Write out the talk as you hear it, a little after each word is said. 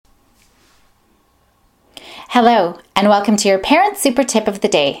Hello, and welcome to your Parent Super Tip of the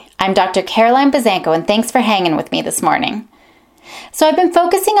Day. I'm Dr. Caroline Bazanko, and thanks for hanging with me this morning. So I've been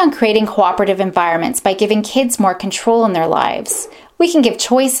focusing on creating cooperative environments by giving kids more control in their lives. We can give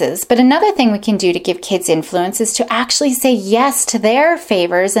choices, but another thing we can do to give kids influence is to actually say yes to their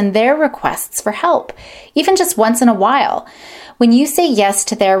favors and their requests for help, even just once in a while. When you say yes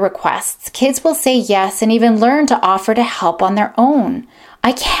to their requests, kids will say yes and even learn to offer to help on their own.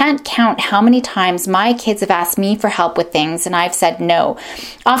 I can't count how many times my kids have asked me for help with things and I've said no,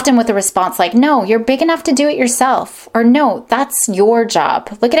 often with a response like, "No, you're big enough to do it yourself," or "No, that's your job.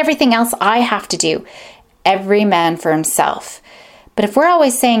 Look at everything else I have to do." Every man for himself. But if we're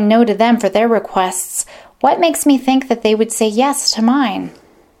always saying no to them for their requests, what makes me think that they would say yes to mine?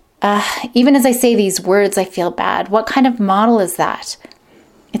 Even as I say these words, I feel bad. What kind of model is that?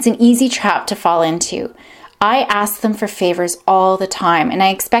 It's an easy trap to fall into. I ask them for favors all the time, and I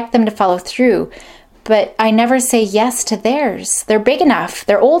expect them to follow through, but I never say yes to theirs. They're big enough,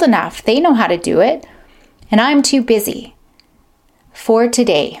 they're old enough, they know how to do it, and I'm too busy. For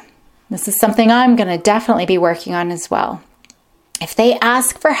today, this is something I'm going to definitely be working on as well. If they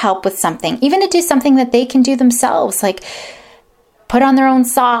ask for help with something, even to do something that they can do themselves, like put on their own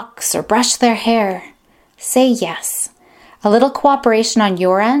socks or brush their hair, say yes. A little cooperation on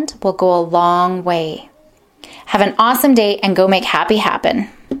your end will go a long way. Have an awesome day and go make happy happen.